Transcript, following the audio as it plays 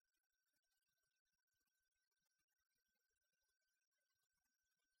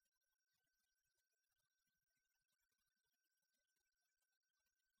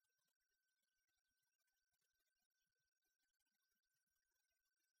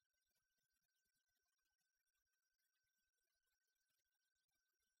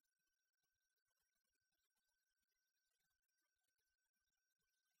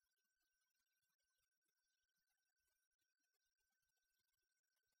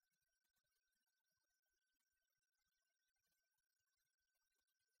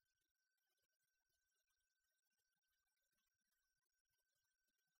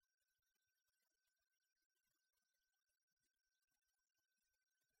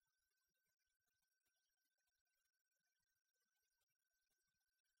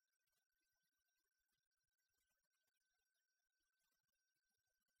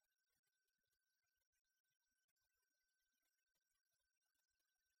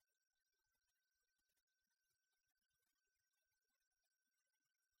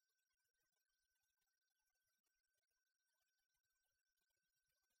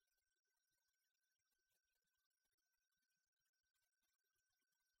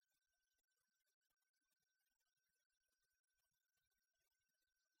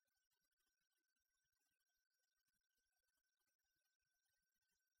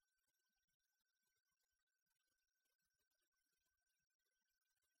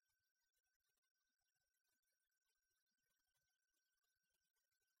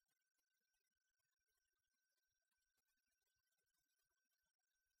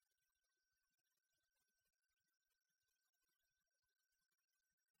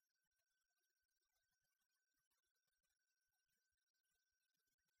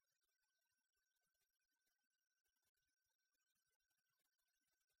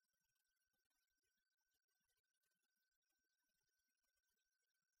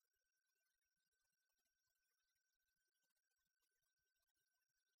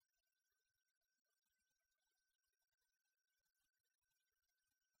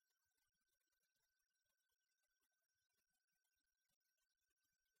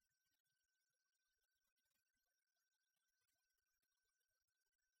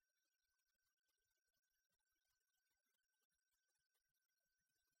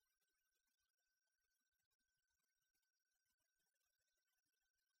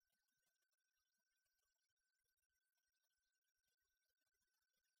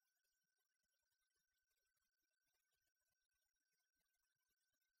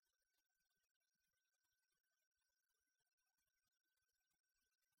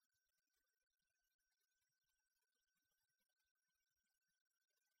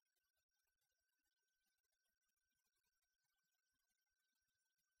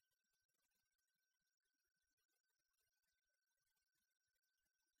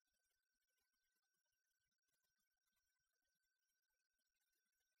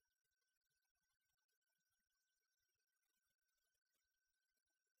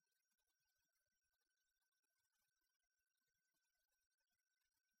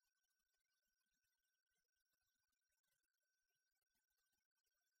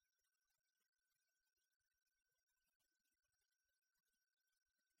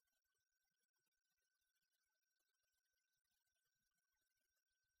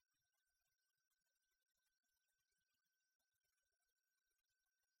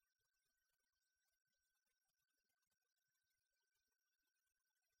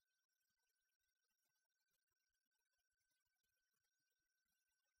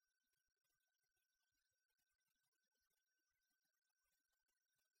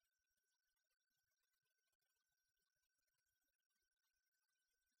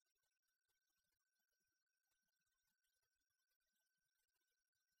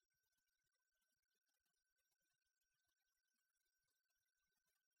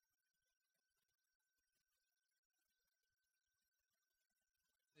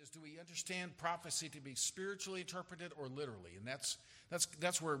do we understand prophecy to be spiritually interpreted or literally? And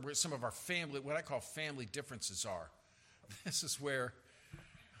that's where some of our family, what I call family differences are. This is where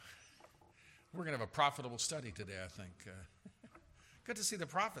we're going to have a profitable study today, I think. Good to see the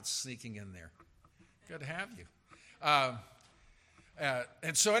prophets sneaking in there. Good to have you.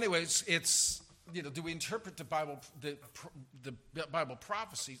 And so anyways, it's, do we interpret the Bible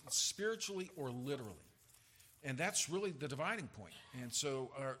prophecy spiritually or literally? And that's really the dividing point. And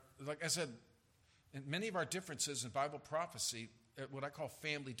so, like I said, in many of our differences in Bible prophecy, what I call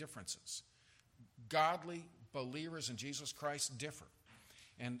family differences. Godly believers in Jesus Christ differ.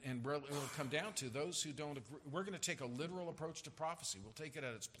 And it'll come down to those who don't agree. We're going to take a literal approach to prophecy. We'll take it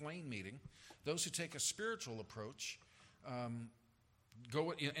at its plain meaning. Those who take a spiritual approach end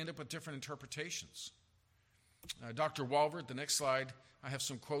up with different interpretations. Dr. Walvoord, the next slide, I have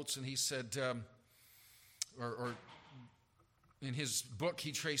some quotes, and he said, or in his book,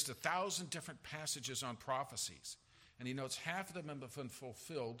 he traced 1,000 different passages on prophecies. And he notes half of them have been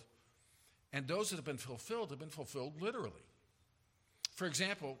fulfilled, and those that have been fulfilled literally. For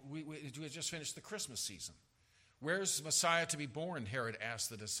example, we just finished the Christmas season. Where's Messiah to be born? Herod asked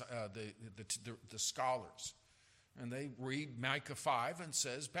the scholars. And they read Micah 5 and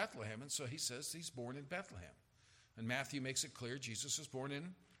says Bethlehem. And so he says he's born in Bethlehem. And Matthew makes it clear Jesus is born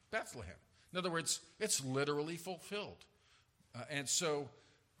in Bethlehem. In other words, it's literally fulfilled. And so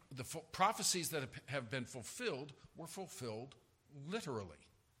the prophecies that have been fulfilled were fulfilled literally.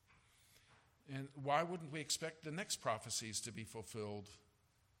 And why wouldn't we expect the next prophecies to be fulfilled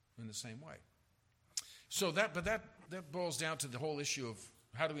in the same way? So that boils down to the whole issue of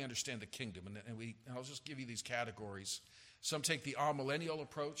how do we understand the kingdom? And I'll just give you these categories. Some take the amillennial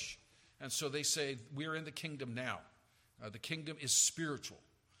approach, and so they say we're in the kingdom now. The kingdom is spiritual.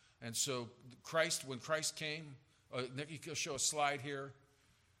 And so when Christ came, you can show a slide here.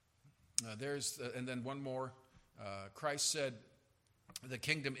 And then one more. Christ said the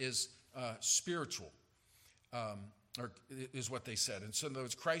kingdom is spiritual, or is what they said. And so in other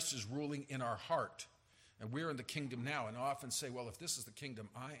words, Christ is ruling in our heart. And we're in the kingdom now. And I often say, well, if this is the kingdom,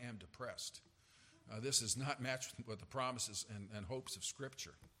 I am depressed. This is not matched with the promises and hopes of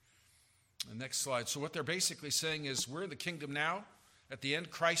Scripture. The next slide. So what they're basically saying is we're in the kingdom now. At the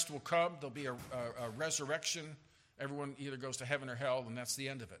end, Christ will come. There'll be a resurrection. Everyone either goes to heaven or hell, and that's the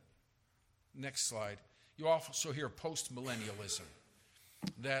end of it. Next slide. You also hear post-millennialism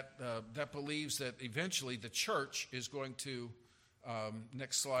that believes that eventually the church is going to,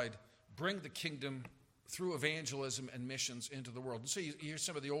 next slide, bring the kingdom through evangelism and missions into the world. And so you hear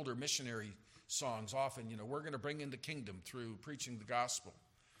some of the older missionary songs often, we're going to bring in the kingdom through preaching the gospel.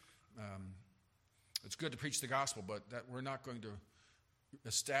 It's good to preach the gospel, but that we're not going to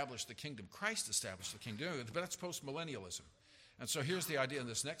establish the kingdom. Christ established the kingdom, but that's post-millennialism. And so here's the idea in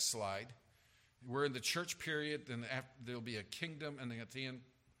this next slide. We're in the church period, and there'll be a kingdom, and then at the end,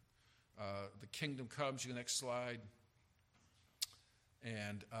 the kingdom comes. The next slide.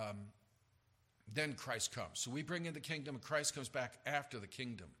 And then Christ comes. So we bring in the kingdom, and Christ comes back after the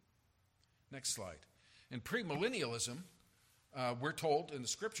kingdom. Next slide. In premillennialism, we're told in the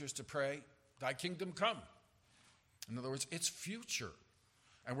scriptures to pray, thy kingdom come. In other words, it's future.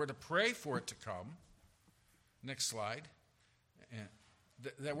 And we're to pray for it to come. Next slide. And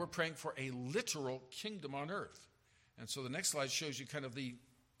that we're praying for a literal kingdom on earth. And so the next slide shows you kind of the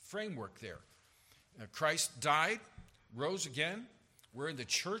framework there. Christ died, rose again. We're in the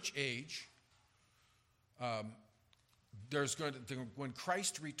church age. When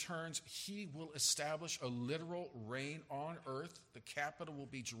Christ returns, he will establish a literal reign on earth. The capital will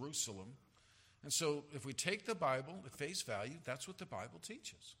be Jerusalem. And so if we take the Bible at face value, that's what the Bible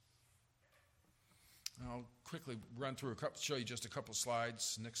teaches. I'll quickly run through show you just a couple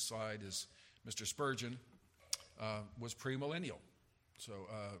slides. Next slide is Mr. Spurgeon was premillennial.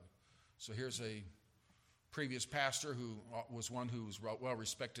 So here's a previous pastor who was one who was well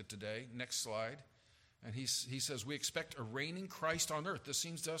respected today. Next slide. And he says, we expect a reigning Christ on earth. This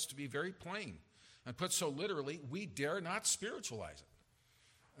seems to us to be very plain. And put so literally, we dare not spiritualize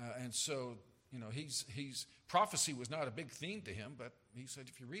it. And so, he's prophecy was not a big theme to him, but he said,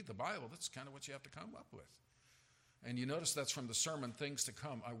 if you read the Bible, that's kind of what you have to come up with. And you notice that's from the sermon, Things to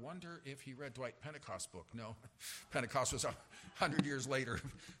Come. I wonder if he read Dwight Pentecost's book. No, Pentecost was 100 years later.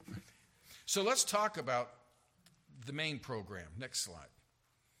 So let's talk about the main program. Next slide.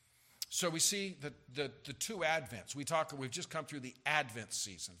 So we see the two Advents. We've just come through the Advent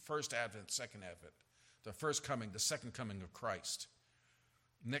season. First Advent, second Advent. The first coming, the second coming of Christ.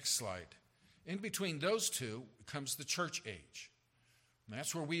 Next slide. In between those two comes the church age. And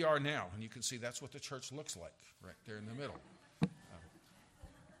that's where we are now. And you can see that's what the church looks like right there in the middle.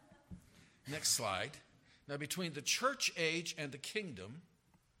 Next slide. Now, between the church age and the kingdom,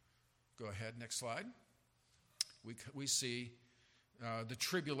 go ahead, next slide, we see the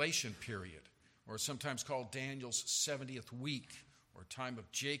tribulation period, or sometimes called Daniel's 70th week, or time of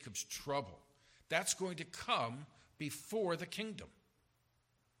Jacob's trouble. That's going to come before the kingdom.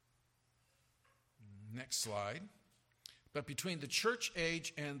 Next slide. But between the church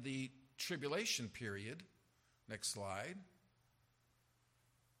age and the tribulation period, next slide,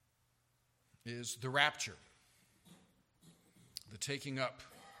 is the rapture, the taking up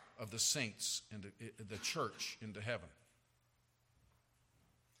of the saints and the church into heaven.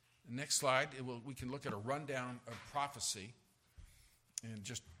 The next slide, we can look at a rundown of prophecy, and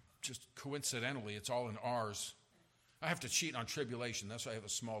just coincidentally, it's all in R's. I have to cheat on tribulation. That's why I have a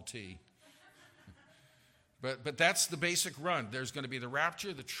small t. But that's the basic run. There's going to be the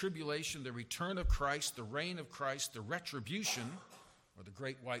rapture, the tribulation, the return of Christ, the reign of Christ, the retribution, or the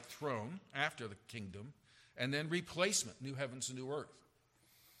great white throne after the kingdom, and then replacement, new heavens and new earth.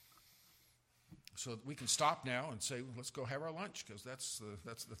 So we can stop now and say, let's go have our lunch, because that's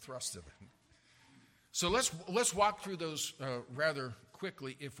the thrust of it. So let's walk through those rather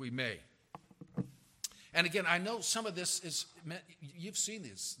quickly, if we may. And again, I know some of this is meant, you've seen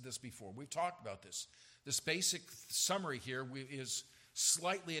this before. We've talked about this. This basic summary here is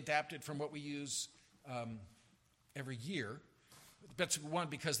slightly adapted from what we use every year. That's one,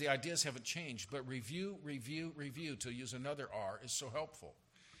 because the ideas haven't changed. But review, to use another R, is so helpful.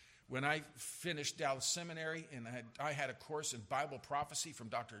 When I finished Dallas Seminary, and I had a course in Bible prophecy from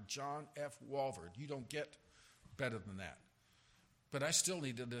Dr. John F. Walvoord. You don't get better than that. But I still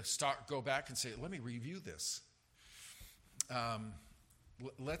needed to go back and say, let me review this.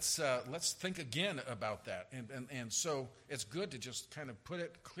 Let's think again about that. And so it's good to just kind of put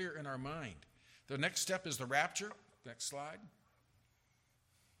it clear in our mind. The next step is the rapture. Next slide.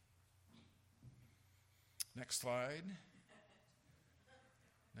 Next slide.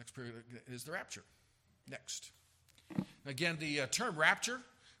 Next period is the rapture. Next. Again, the term rapture,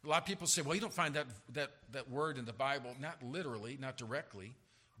 a lot of people say, well, you don't find that word in the Bible, not literally, not directly,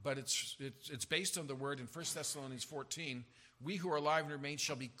 but it's based on the word in 1 Thessalonians 14, we who are alive and remain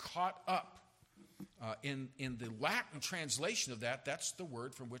shall be caught up. In the Latin translation of that, that's the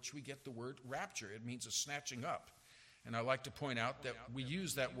word from which we get the word rapture. It means a snatching up. And I like to point out that we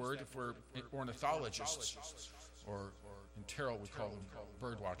use that word if we're ornithologists, or in Terrell we call them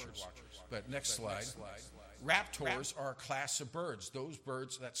bird watchers. But next slide. Raptors are a class of birds, those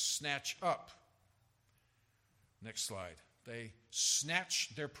birds that snatch up. Next slide. They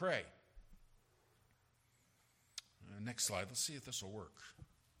snatch their prey. Next slide. Let's see if this will work.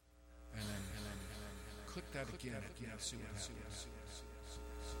 And then click that again. See what happens.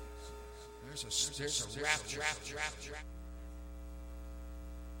 There's a rapture.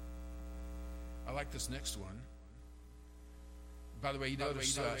 I like this next one. By the way, you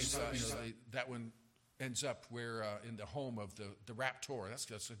notice that one ends up where in the home of the raptor.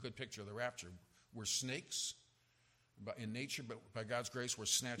 That's a good picture of the rapture. We're snakes in nature, but by God's grace, we're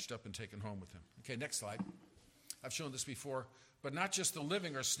snatched up and taken home with him. Okay, next slide. I've shown this before, but not just the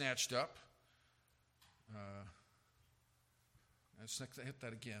living are snatched up. Let's hit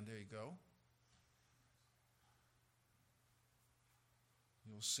that again. There you go.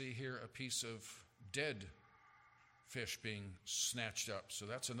 You'll see here a piece of dead fish being snatched up. So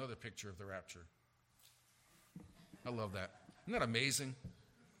that's another picture of the rapture. I love that. Isn't that amazing?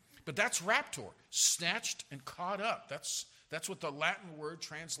 But that's raptor, snatched and caught up. That's what the Latin word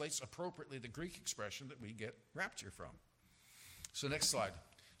translates appropriately, the Greek expression that we get rapture from. So next slide.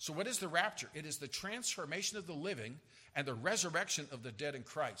 So what is the rapture? It is the transformation of the living and the resurrection of the dead in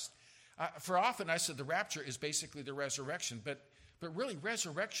Christ. For often I said the rapture is basically the resurrection, but really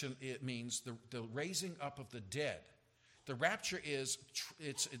resurrection, it means the raising up of the dead. The rapture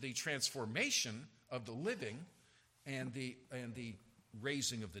it's the transformation of the living and the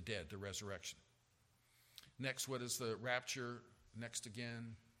raising of the dead, the resurrection. Next, what is the rapture? Next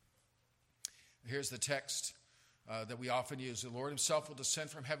again. Here's the text that we often use. The Lord himself will descend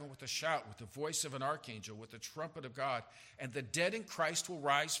from heaven with a shout, with the voice of an archangel, with the trumpet of God, and the dead in Christ will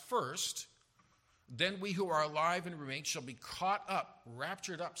rise first. Then we who are alive and remain shall be caught up,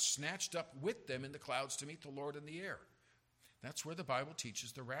 raptured up, snatched up with them in the clouds to meet the Lord in the air. That's where the Bible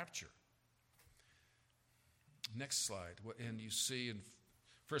teaches the rapture. Next slide. And you see in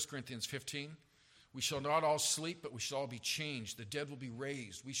 1 Corinthians 15, we shall not all sleep, but we shall all be changed. The dead will be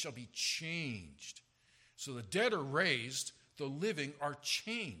raised. We shall be changed. So the dead are raised, the living are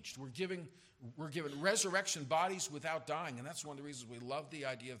changed. We're given resurrection bodies without dying, and that's one of the reasons we love the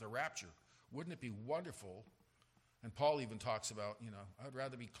idea of the rapture. Wouldn't it be wonderful And Paul even talks about, I'd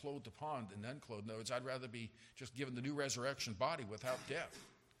rather be clothed upon than unclothed. No, I'd rather be just given the new resurrection body without death.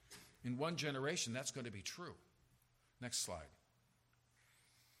 In one generation, that's going to be true. Next slide.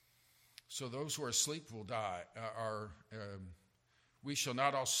 So those who are asleep will die. We shall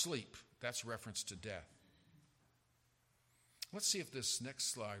not all sleep. That's reference to death. Let's see if this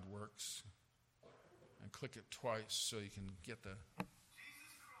next slide works. And click it twice so you can get the...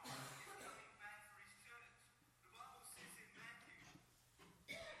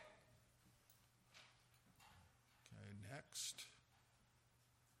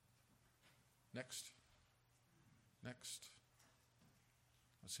 Next.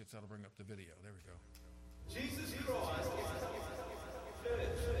 Let's see if that'll bring up the video. There we go. Jesus Christ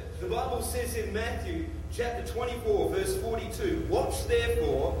is the Bible says in Matthew chapter 24, verse 42, "Watch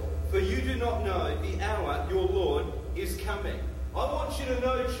therefore, for you do not know the hour your Lord is coming." I want you to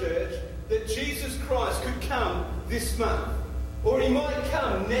know, church, that Jesus Christ could come this month, or he might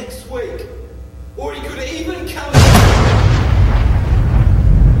come next week, or he could even come...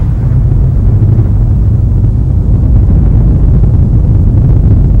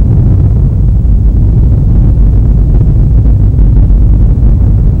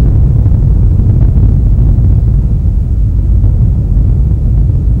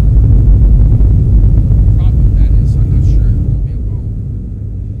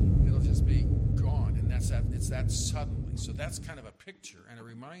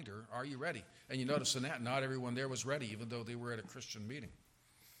 Are you ready? And you notice in that, not everyone there was ready, even though they were at a Christian meeting.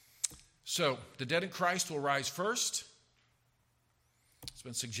 So, the dead in Christ will rise first. It's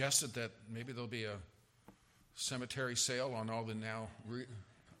been suggested that maybe there'll be a cemetery sale on all the now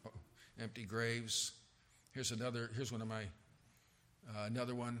empty graves. Here's one of my,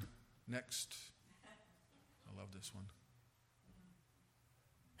 another one. Next. I love this one.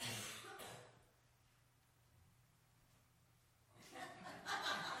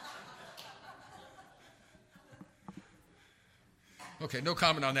 Okay, no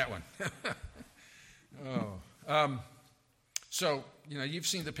comment on that one. So, you've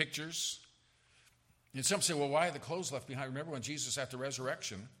seen the pictures. And some say, well, why are the clothes left behind? Remember when Jesus at the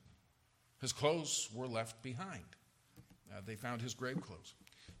resurrection, his clothes were left behind. They found his grave clothes.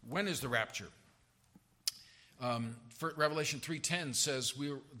 When is the rapture? Revelation 3:10 says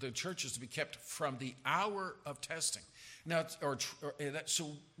the church is to be kept from the hour of testing. Now,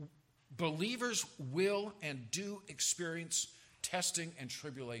 so believers will and do experience testing and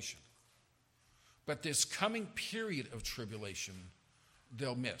tribulation. But this coming period of tribulation,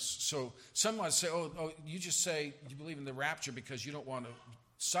 they'll miss. So some might say, you just say you believe in the rapture because you don't want to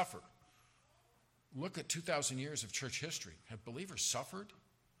suffer. Look at 2,000 years of church history. Have believers suffered?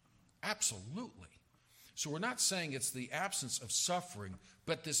 Absolutely. So we're not saying it's the absence of suffering,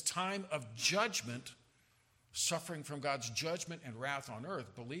 but this time of judgment, suffering from God's judgment and wrath on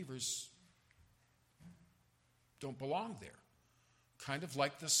earth, believers don't belong there. Kind of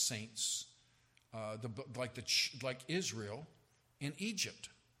like the saints, like Israel in Egypt.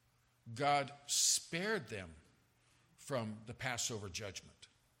 God spared them from the Passover judgment.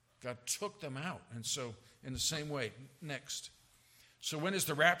 God took them out. And so, in the same way, next. So when is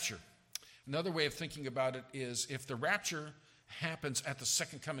the rapture? Another way of thinking about it is if the rapture happens at the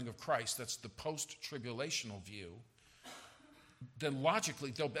second coming of Christ, that's the post-tribulational view, then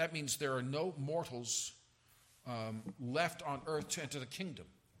logically, that means there are no mortals left on earth to enter the kingdom.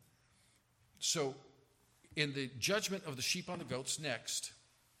 So, in the judgment of the sheep on the goats, next,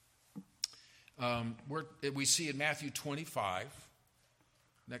 we see in Matthew 25,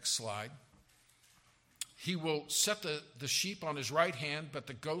 next slide, he will set the sheep on his right hand, but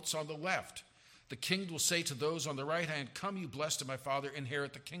the goats on the left. The king will say to those on the right hand, "Come, you blessed of my Father,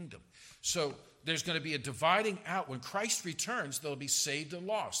 inherit the kingdom." So, there's going to be a dividing out. When Christ returns, they'll be saved and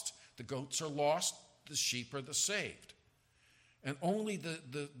lost. The goats are lost. The sheep are the saved. And only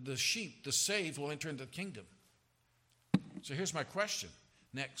the sheep, the saved, will enter into the kingdom. So here's my question.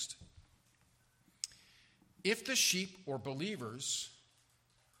 Next. If the sheep or believers,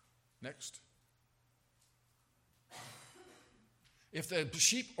 next. If the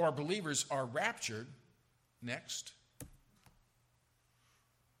sheep or believers are raptured, next.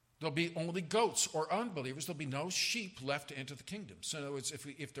 There'll be only goats or unbelievers. There'll be no sheep left to enter the kingdom. So in other words,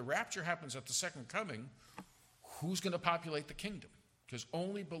 if the rapture happens at the second coming, who's going to populate the kingdom? Because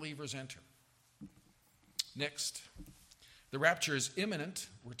only believers enter. Next. The rapture is imminent,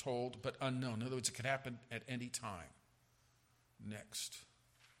 we're told, but unknown. In other words, it could happen at any time. Next.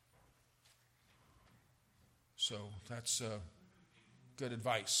 So that's good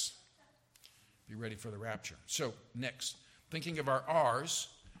advice. Be ready for the rapture. So next. Thinking of our R's,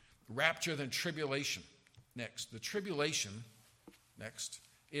 rapture then tribulation. Next, the tribulation, next,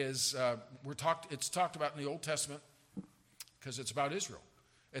 is, it's talked about in the Old Testament because it's about Israel.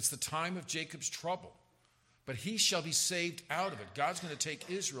 It's the time of Jacob's trouble. But he shall be saved out of it. God's going to take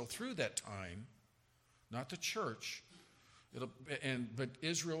Israel through that time, not the church, but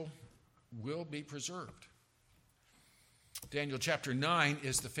Israel will be preserved. Daniel chapter 9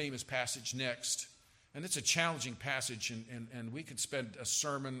 is the famous passage next. And it's a challenging passage, and we could spend a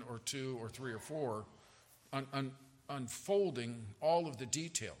sermon or two or three or four unfolding all of the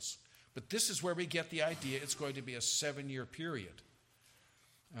details. But this is where we get the idea it's going to be a 7-year period.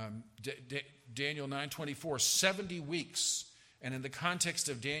 Daniel 9:24, 70 weeks. And in the context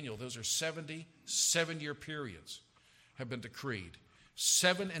of Daniel, those are 70 7-year periods have been decreed.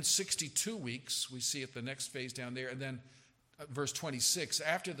 7 and 62 weeks, we see it the next phase down there. And then verse 26,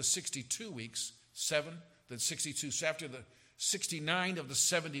 after the 62 weeks, 7, then 62. So after the 69 of the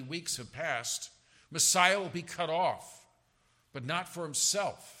 70 weeks have passed, Messiah will be cut off, but not for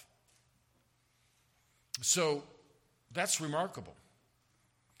himself. So that's remarkable.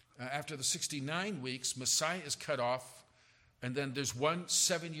 After the 69 weeks, Messiah is cut off, and then there's one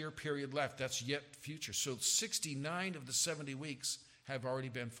 7-year period left. That's yet future. So 69 of the 70 weeks have already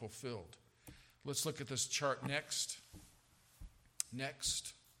been fulfilled. Let's look at this chart next.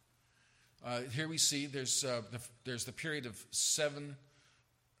 Next. Here we see there's the period of 70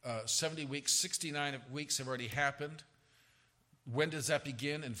 weeks. 69 weeks have already happened. When does that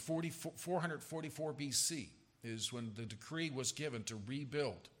begin? In 444 BC is when the decree was given to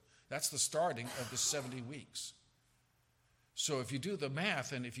rebuild. That's the starting of the 70 weeks. So if you do the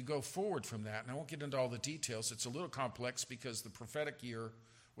math and if you go forward from that, and I won't get into all the details, it's a little complex because the prophetic year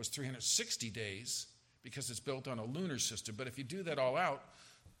was 360 days because it's built on a lunar system. But if you do that all out,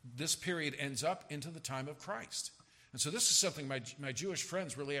 this period ends up into the time of Christ. And so this is something my Jewish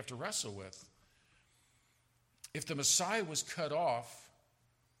friends really have to wrestle with. If the Messiah was cut off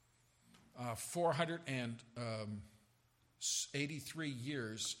 483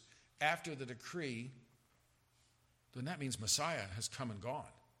 years after the decree, then that means Messiah has come and gone.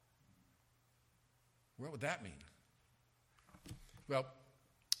 What would that mean? Well,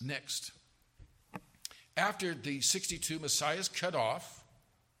 next. After the 62, Messiah is cut off.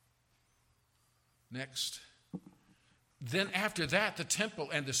 Next. Then after that, the temple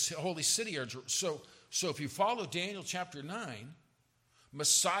and the holy city are... So if you follow Daniel chapter 9,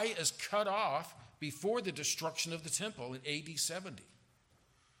 Messiah is cut off before the destruction of the temple in AD 70.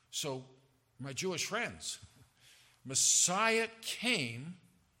 So, my Jewish friends, Messiah came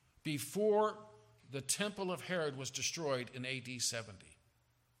before the temple of Herod was destroyed in AD 70.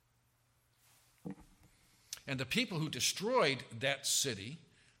 And the people who destroyed that city,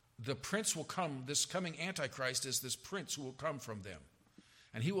 the prince will come, this coming Antichrist is this prince who will come from them.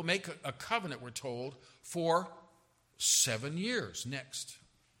 And he will make a covenant, we're told, for 7 years. Next.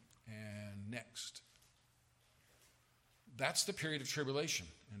 And next. That's the period of tribulation.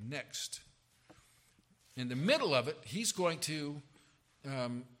 And next. In the middle of it, he's going to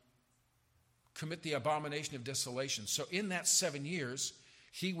commit the abomination of desolation. So in that 7 years,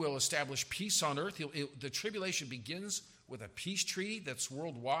 he will establish peace on earth. The tribulation begins with a peace treaty that's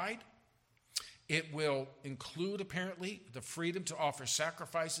worldwide. It will include, apparently, the freedom to offer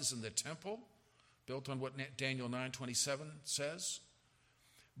sacrifices in the temple, built on what Daniel 9:27 says.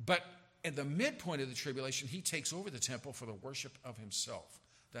 But at the midpoint of the tribulation, he takes over the temple for the worship of himself.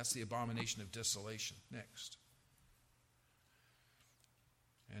 That's the abomination of desolation. Next.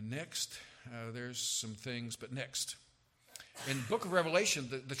 And next, there's some things, but next. In the book of Revelation,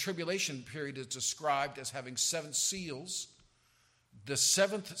 the tribulation period is described as having 7 seals. The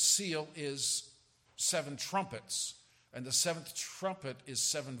 7th seal is 7 trumpets, and the 7th trumpet is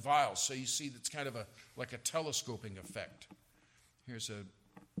 7 vials. So you see it's kind of like a telescoping effect. Here's a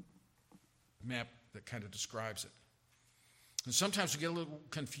map that kind of describes it. And sometimes we get a little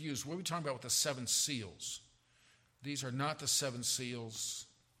confused. What are we talking about with the 7 seals? These are not the 7 seals.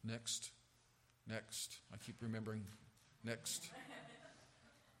 Next. Next. I keep remembering. Next.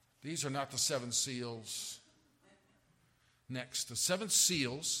 These are not the 7 seals. Next. The 7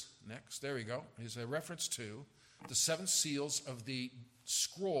 seals, next, there we go, is a reference to the 7 seals of the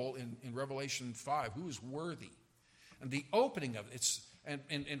scroll in Revelation 5. Who is worthy? And the opening of it, and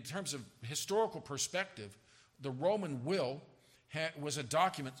in terms of historical perspective, the Roman will was a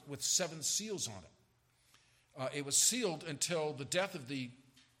document with 7 seals on it. It was sealed until the death of the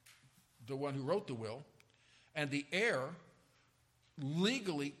one who wrote the will, and the heir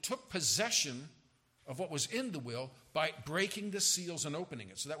legally took possession of what was in the will by breaking the seals and opening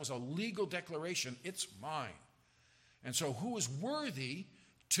it. So that was a legal declaration, it's mine. And so who is worthy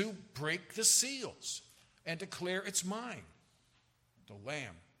to break the seals? and declare it's mine, the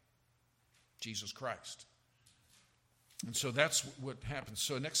Lamb, Jesus Christ. And so that's what happens.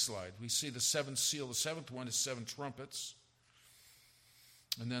 So next slide, we see the seventh seal. The seventh one is 7 trumpets.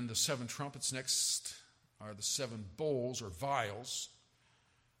 And then the 7 trumpets next are the 7 bowls or vials.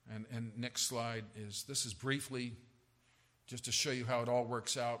 And next slide this is briefly just to show you how it all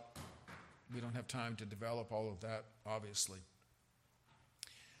works out. We don't have time to develop all of that, obviously.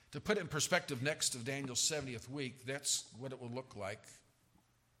 To put it in perspective, next of Daniel's 70th week, that's what it will look like.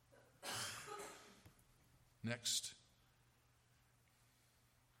 Next.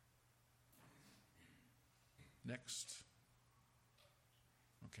 Next.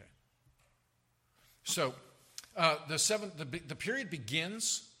 Okay. So the period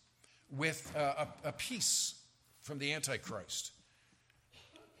begins with a peace from the Antichrist.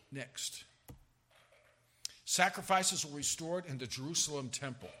 Next. Sacrifices were restored in the Jerusalem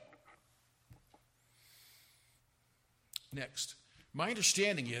temple. Next. My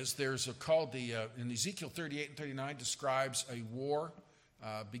understanding is there's in Ezekiel 38 and 39 describes a war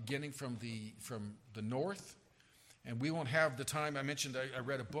beginning from the north. And we won't have the time. I mentioned I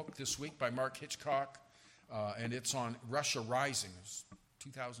read a book this week by Mark Hitchcock, and it's on Russia Rising. It was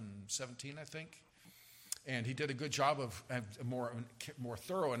 2017, I think. And he did a good job of a more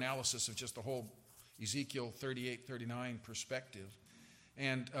thorough analysis of just the whole Ezekiel 38, 39 perspective.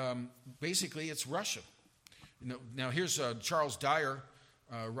 And basically, it's Russia. Now, here's Charles Dyer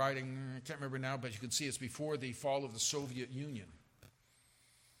writing, I can't remember now, but you can see it's before the fall of the Soviet Union.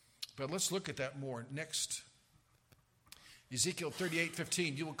 But let's look at that more. Next. Ezekiel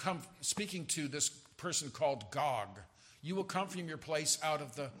 38:15, you will come, speaking to this person called Gog, you will come from your place out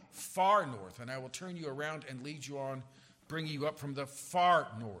of the far north, and I will turn you around and lead you on, bring you up from the far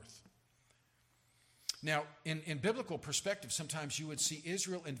north. Now, in biblical perspective, sometimes you would see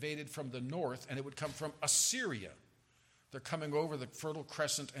Israel invaded from the north, and it would come from Assyria. They're coming over the Fertile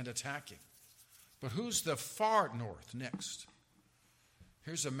Crescent and attacking. But who's the far north? Next.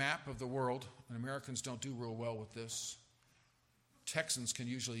 Here's a map of the world, and Americans don't do real well with this. Texans can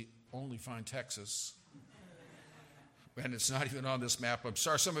usually only find Texas. And it's not even on this map. I'm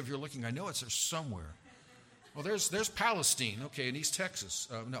sorry, some of you are looking. I know it's there somewhere. Well, there's Palestine, okay, in East Texas.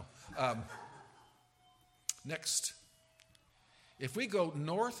 Next. If we go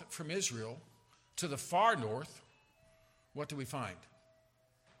north from Israel to the far north, what do we find?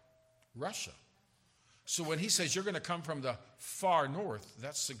 Russia. So when he says you're going to come from the far north,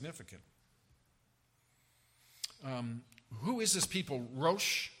 that's significant. Who is this people?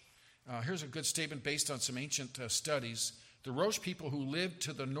 Rosh. Here's a good statement based on some ancient studies. The Rosh people who lived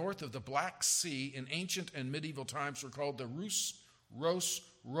to the north of the Black Sea in ancient and medieval times were called the Rus, Ros,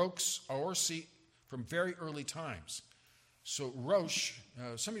 Roks, Aorsi from very early times. So Rosh,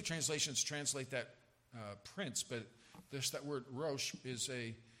 some of your translations translate that prince, but that word Rosh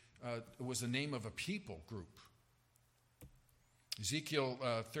was the name of a people group. Ezekiel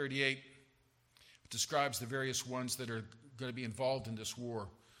 38 describes the various ones that are going to be involved in this war.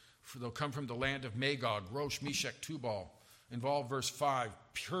 For they'll come from the land of Magog, Rosh, Meshech, Tubal. Involved, verse 5,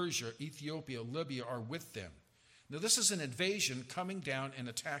 Persia, Ethiopia, Libya are with them. Now this is an invasion coming down and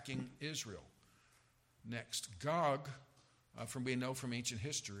attacking Israel. Next, Gog, we know from ancient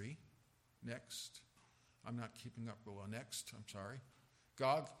history. Next, I'm not keeping up well. Next, I'm sorry.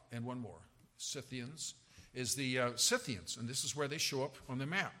 Gog, and one more, Scythians, is the Scythians, and this is where they show up on the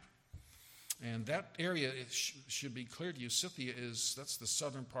map. And that area should be clear to you. Scythia that's the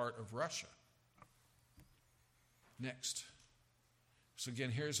southern part of Russia. Next. So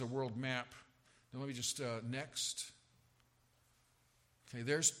again, here's a world map. Now let me just, next. Okay,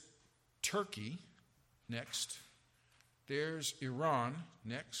 there's Turkey. Next. There's Iran.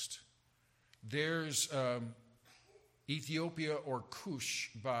 Next. There's Ethiopia or Kush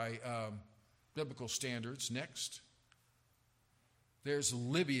by biblical standards. Next. There's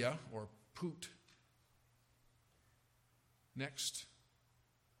Libya or Put. Next.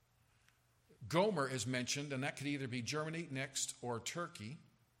 Gomer is mentioned, and that could either be Germany, next, or Turkey.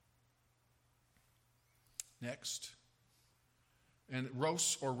 Next. And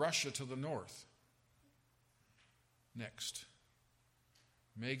Ros or Russia to the north. Next.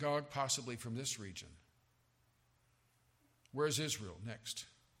 Magog, possibly from this region. Where's Israel? Next.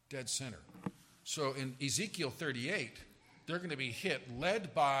 Dead center. So in Ezekiel 38, they're going to be hit,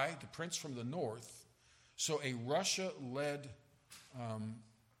 led by the prince from the north. So a Russia-led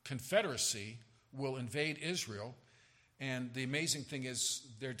confederacy will invade Israel. And the amazing thing is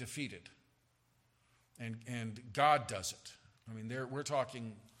they're defeated. And God does it. I mean, we're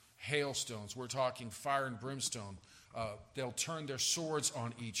talking hailstones. We're talking fire and brimstone. They'll turn their swords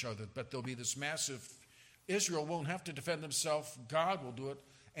on each other. But there'll be this massive Israel won't have to defend themselves. God will do it.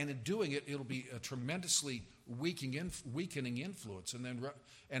 And in doing it, it'll be a tremendously weakening influence.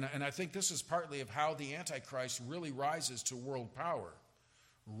 And I think this is partly of how the Antichrist really rises to world power.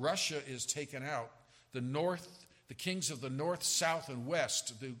 Russia is taken out. The kings of the north, south, and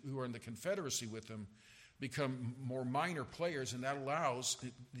west, who are in the confederacy with them, become more minor players, and that allows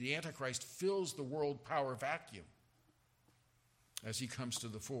the Antichrist fills the world power vacuum as he comes to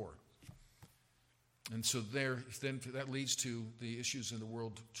the fore. And so then that leads to the issues in the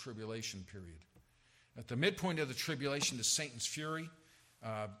world tribulation period. At the midpoint of the tribulation is Satan's fury.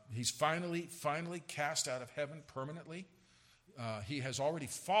 He's finally cast out of heaven permanently. He has already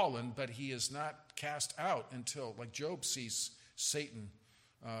fallen, but he is not cast out until, like Job sees Satan,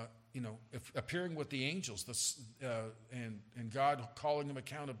 appearing with the angels, and God calling him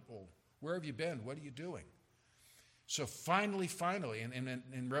accountable. Where have you been? What are you doing? So finally,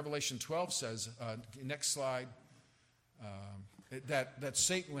 and Revelation 12 says, next slide, that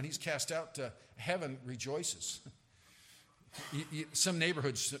Satan, when he's cast out to heaven, rejoices. Some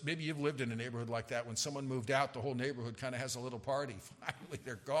neighborhoods, maybe you've lived in a neighborhood like that. When someone moved out, the whole neighborhood kind of has a little party. Finally,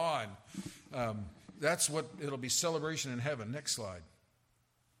 they're gone. That's what it'll be, celebration in heaven. Next slide.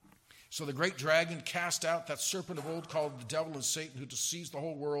 So the great dragon cast out, that serpent of old called the devil and Satan, who deceives the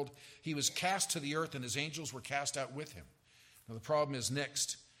whole world. He was cast to the earth, and his angels were cast out with him. Now the problem is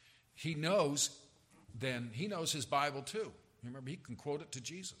next. He knows his Bible too. Remember, he can quote it to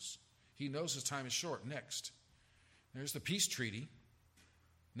Jesus. He knows his time is short. Next. There's the peace treaty.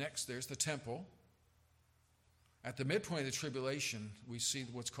 Next, there's the temple. At the midpoint of the tribulation, we see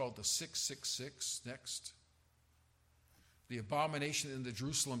what's called the 666. Next. The abomination in the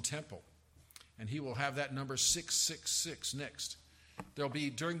Jerusalem temple. And he will have that number 666 next. There'll be,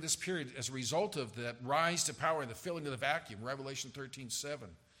 during this period, as a result of that rise to power and the filling of the vacuum, Revelation 13:7,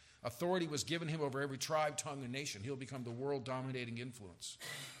 authority was given him over every tribe, tongue, and nation. He'll become the world-dominating influence.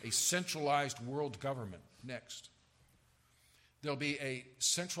 A centralized world government. Next. There'll be a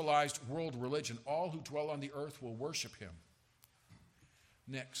centralized world religion. All who dwell on the earth will worship him.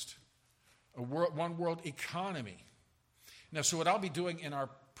 Next. One world economy. Now, so what I'll be doing in our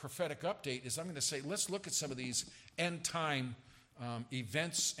prophetic update is I'm going to say, let's look at some of these end-time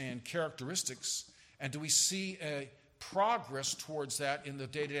events and characteristics, and do we see a progress towards that in the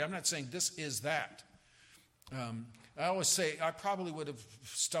day-to-day? I'm not saying this is that. I always say I probably would have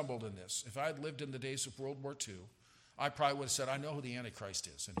stumbled in this. If I had lived in the days of World War II, I probably would have said, I know who the Antichrist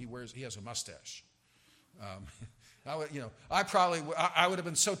is, and he has a mustache. I would have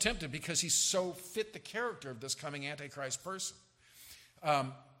been so tempted because he so fit the character of this coming Antichrist person.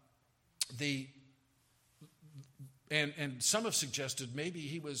 And some have suggested maybe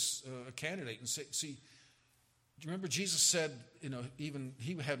he was a candidate. And see, do you remember Jesus said, even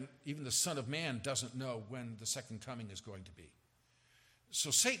the Son of Man doesn't know when the second coming is going to be.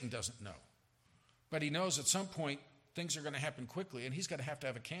 So Satan doesn't know, but he knows at some point things are going to happen quickly, and he's going to have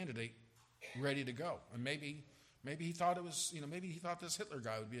a candidate ready to go. And maybe he thought maybe he thought this Hitler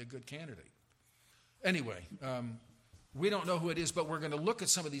guy would be a good candidate. Anyway, we don't know who it is, but we're going to look at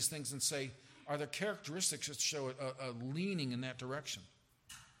some of these things and say, are there characteristics that show a leaning in that direction?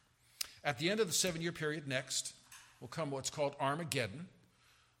 At the end of the 7-year period, next, will come what's called Armageddon.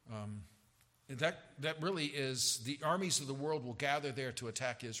 That really is the armies of the world will gather there to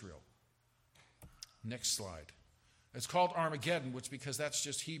attack Israel. Next slide. It's called Armageddon, because that's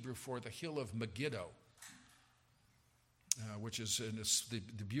just Hebrew for the hill of Megiddo, which is in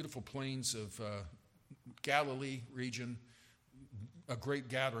the beautiful plains of Galilee region, a great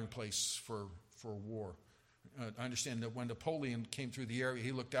gathering place for war. I understand that when Napoleon came through the area,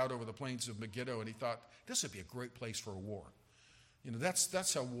 he looked out over the plains of Megiddo and he thought, this would be a great place for a war.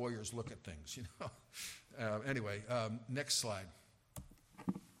 That's how warriors look at things. Anyway, next slide.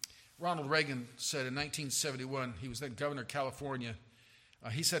 Ronald Reagan said in 1971, he was then governor of California,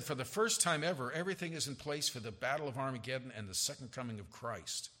 he said, for the first time ever, everything is in place for the Battle of Armageddon and the second coming of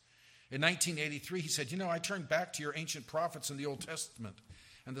Christ. In 1983, he said, I turned back to your ancient prophets in the Old Testament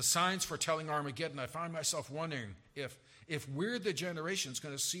and the signs foretelling Armageddon. I find myself wondering if we're the generation that's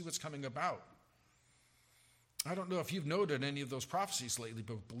going to see what's coming about. I don't know if you've noted any of those prophecies lately,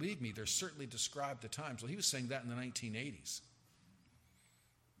 but believe me, they're certainly described at times. Well, he was saying that in the 1980s.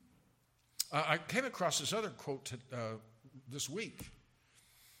 I came across this other quote this week.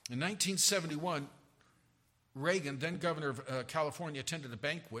 In 1971, Reagan, then governor of California, attended a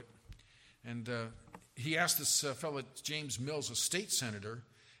banquet, and he asked this fellow James Mills, a state senator,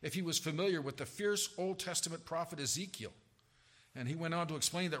 if he was familiar with the fierce Old Testament prophet Ezekiel. And he went on to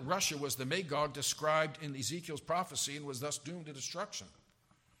explain that Russia was the Magog described in Ezekiel's prophecy and was thus doomed to destruction.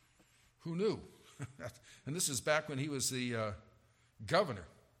 Who knew? And this is back when he was the governor.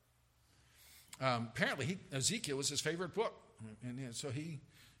 Apparently, Ezekiel was his favorite book. And so he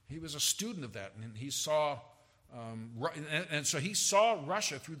was a student of that. And he saw, so he saw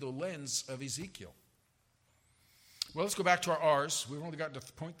Russia through the lens of Ezekiel. Well, let's go back to our R's. We've only gotten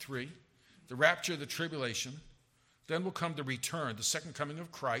to point 3. The rapture, the tribulation. Then will come the return, the second coming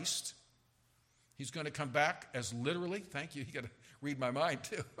of Christ. He's going to come back as literally. Thank you. You got to read my mind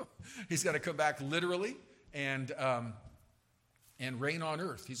too. He's going to come back literally and reign on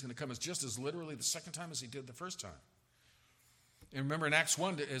earth. He's going to come as just as literally the second time as he did the first time. And remember in Acts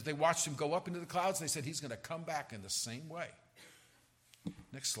 1, as they watched him go up into the clouds, they said he's going to come back in the same way.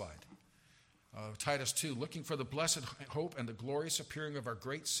 Next slide. Titus 2, looking for the blessed hope and the glorious appearing of our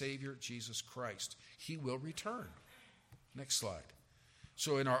great Savior, Jesus Christ. He will return. Next slide.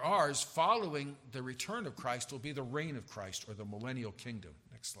 So in our R's, following the return of Christ will be the reign of Christ, or the millennial kingdom.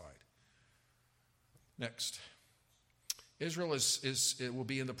 Next slide. Next. Israel it will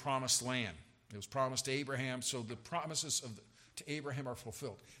be in the promised land. It was promised to Abraham, so the promises to Abraham are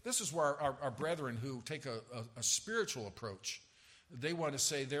fulfilled. This is where our brethren who take a spiritual approach, they want to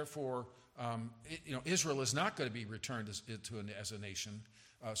say, therefore, Israel is not going to be returned as a nation.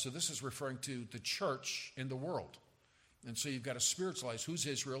 So this is referring to the church in the world. And so you've got to spiritualize who's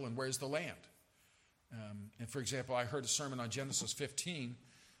Israel and where's the land. And for example, I heard a sermon on Genesis 15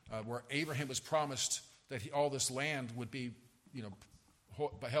 where Abraham was promised that all this land would be,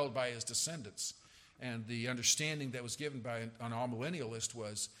 held by his descendants. And the understanding that was given by an amillennialist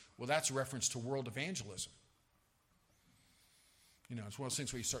was, well, that's a reference to world evangelism. It's one of those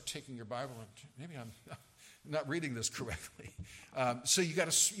things where you start taking your Bible and maybe I'm not reading this correctly. So you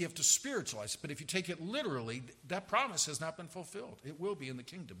have to spiritualize it. But if you take it literally, that promise has not been fulfilled. It will be in the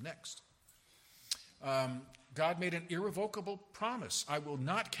kingdom. Next. God made an irrevocable promise. I will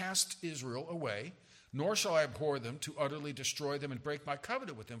not cast Israel away, nor shall I abhor them to utterly destroy them and break my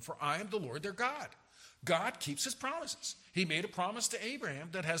covenant with them, for I am the Lord their God. God keeps his promises. He made a promise to Abraham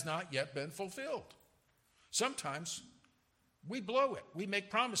that has not yet been fulfilled. Sometimes we blow it. We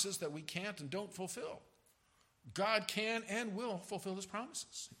make promises that we can't and don't fulfill. God can and will fulfill his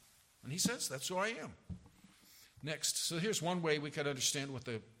promises. And he says, that's who I am. Next, so here's one way we could understand what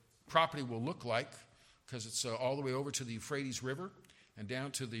the property will look like, because it's all the way over to the Euphrates River and down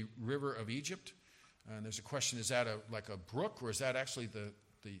to the river of Egypt. And there's a question, is that like a brook, or is that actually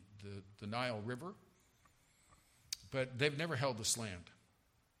the Nile River? But they've never held this land.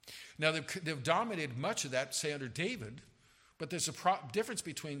 Now, they've dominated much of that, say, under David, but there's a difference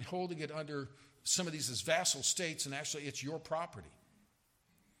between holding it under some of these as vassal states and actually it's your property.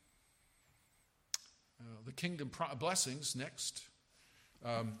 The kingdom blessings, next.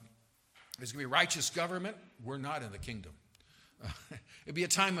 There's going to be righteous government. We're not in the kingdom. It'd be a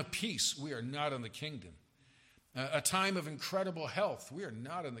time of peace. We are not in the kingdom. A time of incredible health. We are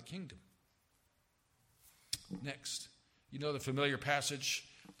not in the kingdom. Next. You know the familiar passage.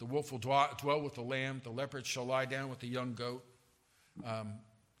 The wolf will dwell with the lamb. The leopard shall lie down with the young goat.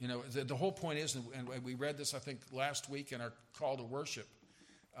 The whole point is, and we read this, I think, last week in our call to worship,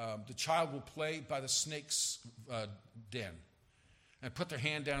 the child will play by the snake's den and put their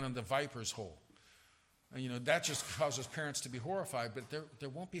hand down in the viper's hole. And, that just causes parents to be horrified, but there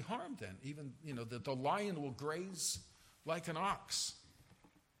won't be harm then. Even, the lion will graze like an ox.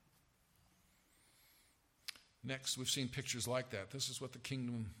 Next, we've seen pictures like that. This is what the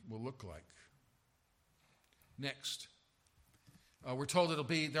kingdom will look like. Next. We're told there'll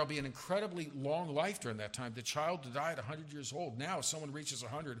be an incredibly long life during that time. The child will die at 100 years old. Now, if someone reaches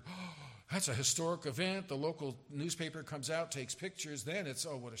 100, that's a historic event. The local newspaper comes out, takes pictures. Then it's,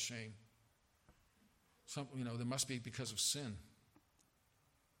 oh, what a shame. There must be because of sin.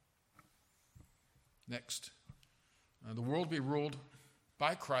 Next. The world will be ruled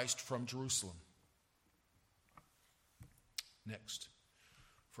by Christ from Jerusalem. Next.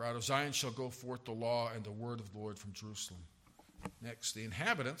 For out of Zion shall go forth the law and the word of the Lord from Jerusalem. Next. The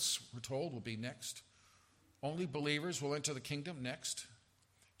inhabitants, we're told, will be next. Only believers will enter the kingdom. Next.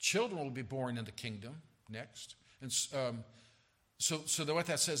 Children will be born in the kingdom. Next. And so what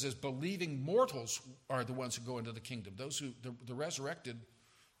that says is believing mortals are the ones who go into the kingdom. Those who, the resurrected,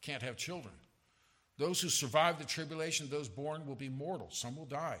 can't have children. Those who survive the tribulation, those born will be mortal. Some will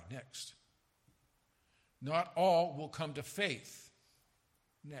die. Next. Not all will come to faith.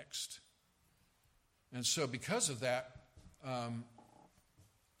 Next. And so because of that,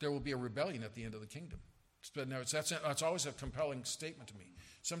 there will be a rebellion at the end of the kingdom. But no, that's always a compelling statement to me.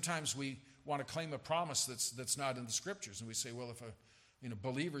 Sometimes we want to claim a promise that's not in the scriptures, and we say, well, if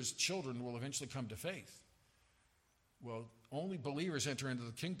believers' children will eventually come to faith. Well, only believers enter into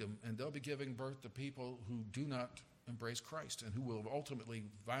the kingdom, and they'll be giving birth to people who do not embrace Christ and who will ultimately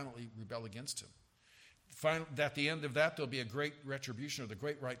violently rebel against him. At the end of that, there'll be a great retribution, or the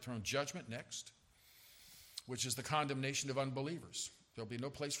great white throne judgment next, which is the condemnation of unbelievers. There'll be no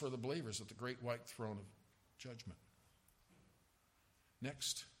place for the believers at the great white throne of judgment.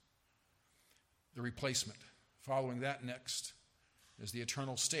 Next, the replacement. Following that next is the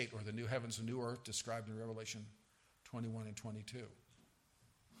eternal state, or the new heavens and new earth described in Revelation 21 and 22.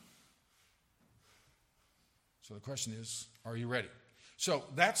 So the question is, are you ready? So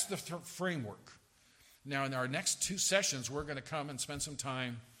that's the framework. Now, in our next 2 sessions, we're going to come and spend some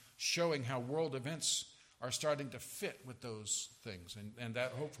time showing how world events are starting to fit with those things, and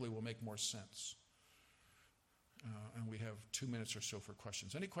that hopefully will make more sense. And we have 2 minutes or so for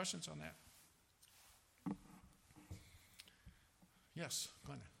questions. Any questions on that? Yes,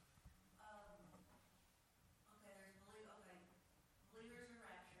 Glenda. Believers are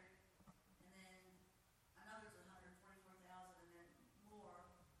raptured, and then I know there's 144,000, and then more,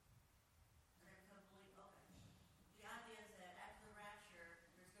 and then become believers. Okay. The idea is that after the rapture,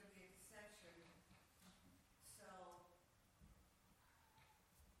 there's going to be a section. So,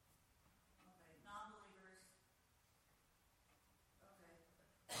 okay, non-believers. Okay.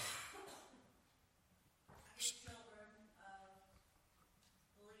 I guess children of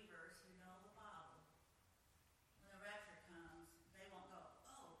believers who know the Bible. When the rapture comes, they won't go,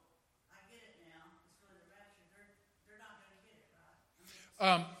 oh, I get it now. It's really the rapture. They're not going to get it, right? I mean, it's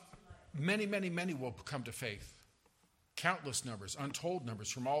too late. Many will come to faith. Countless numbers, untold numbers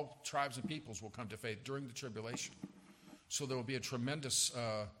from all tribes and peoples will come to faith during the tribulation. So there will be a tremendous,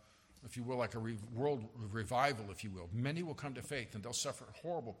 if you will, like a world revival, if you will. Many will come to faith, and they'll suffer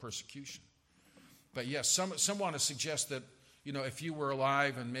horrible persecution. But yes, some want to suggest that, you know, if you were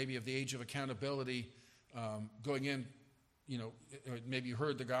alive and maybe of the age of accountability, going in, you know, maybe you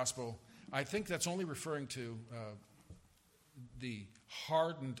heard the gospel. I think that's only referring to the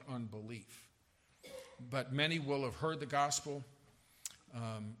hardened unbelief. But many will have heard the gospel,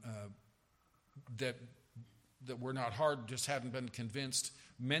 that were not hard, just hadn't been convinced.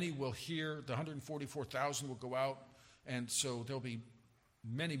 Many will hear, the 144,000 will go out, and so there'll be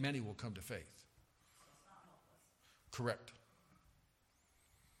many will come to faith. Correct.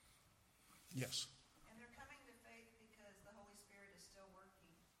 Yes. And they're coming to faith because the Holy Spirit is still working.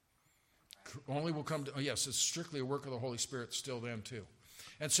 Right? Only will come to, yes, it's strictly a work of the Holy Spirit still then too.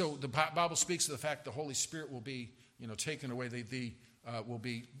 And so the Bible speaks of the fact the Holy Spirit will be, you know, taken away, will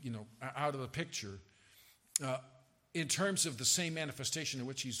be, you know, out of the picture in terms of the same manifestation in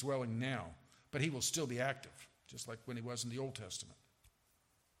which he's dwelling now, but he will still be active, just like when he was in the Old Testament.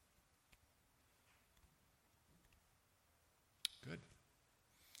 Good.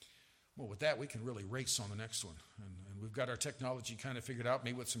 Well, with that, we can really race on the next one. And we've got our technology kind of figured out.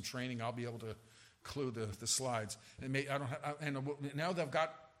 Maybe with some training, I'll be able to clue the slides. And now they've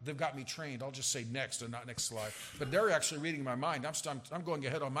got me trained. I'll just say next and not next slide. But they're actually reading my mind. I'm going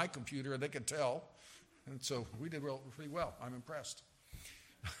ahead on my computer, and they can tell. And so we did pretty well. I'm impressed.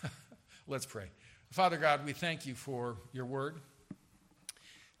 Let's pray. Father God, we thank you for your word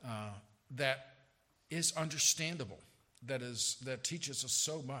that is understandable, that teaches us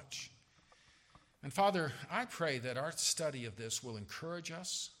so much. And Father, I pray that our study of this will encourage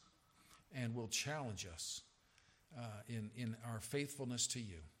us and will challenge us in our faithfulness to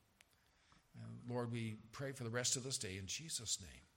you. And Lord, we pray for the rest of this day in Jesus' name.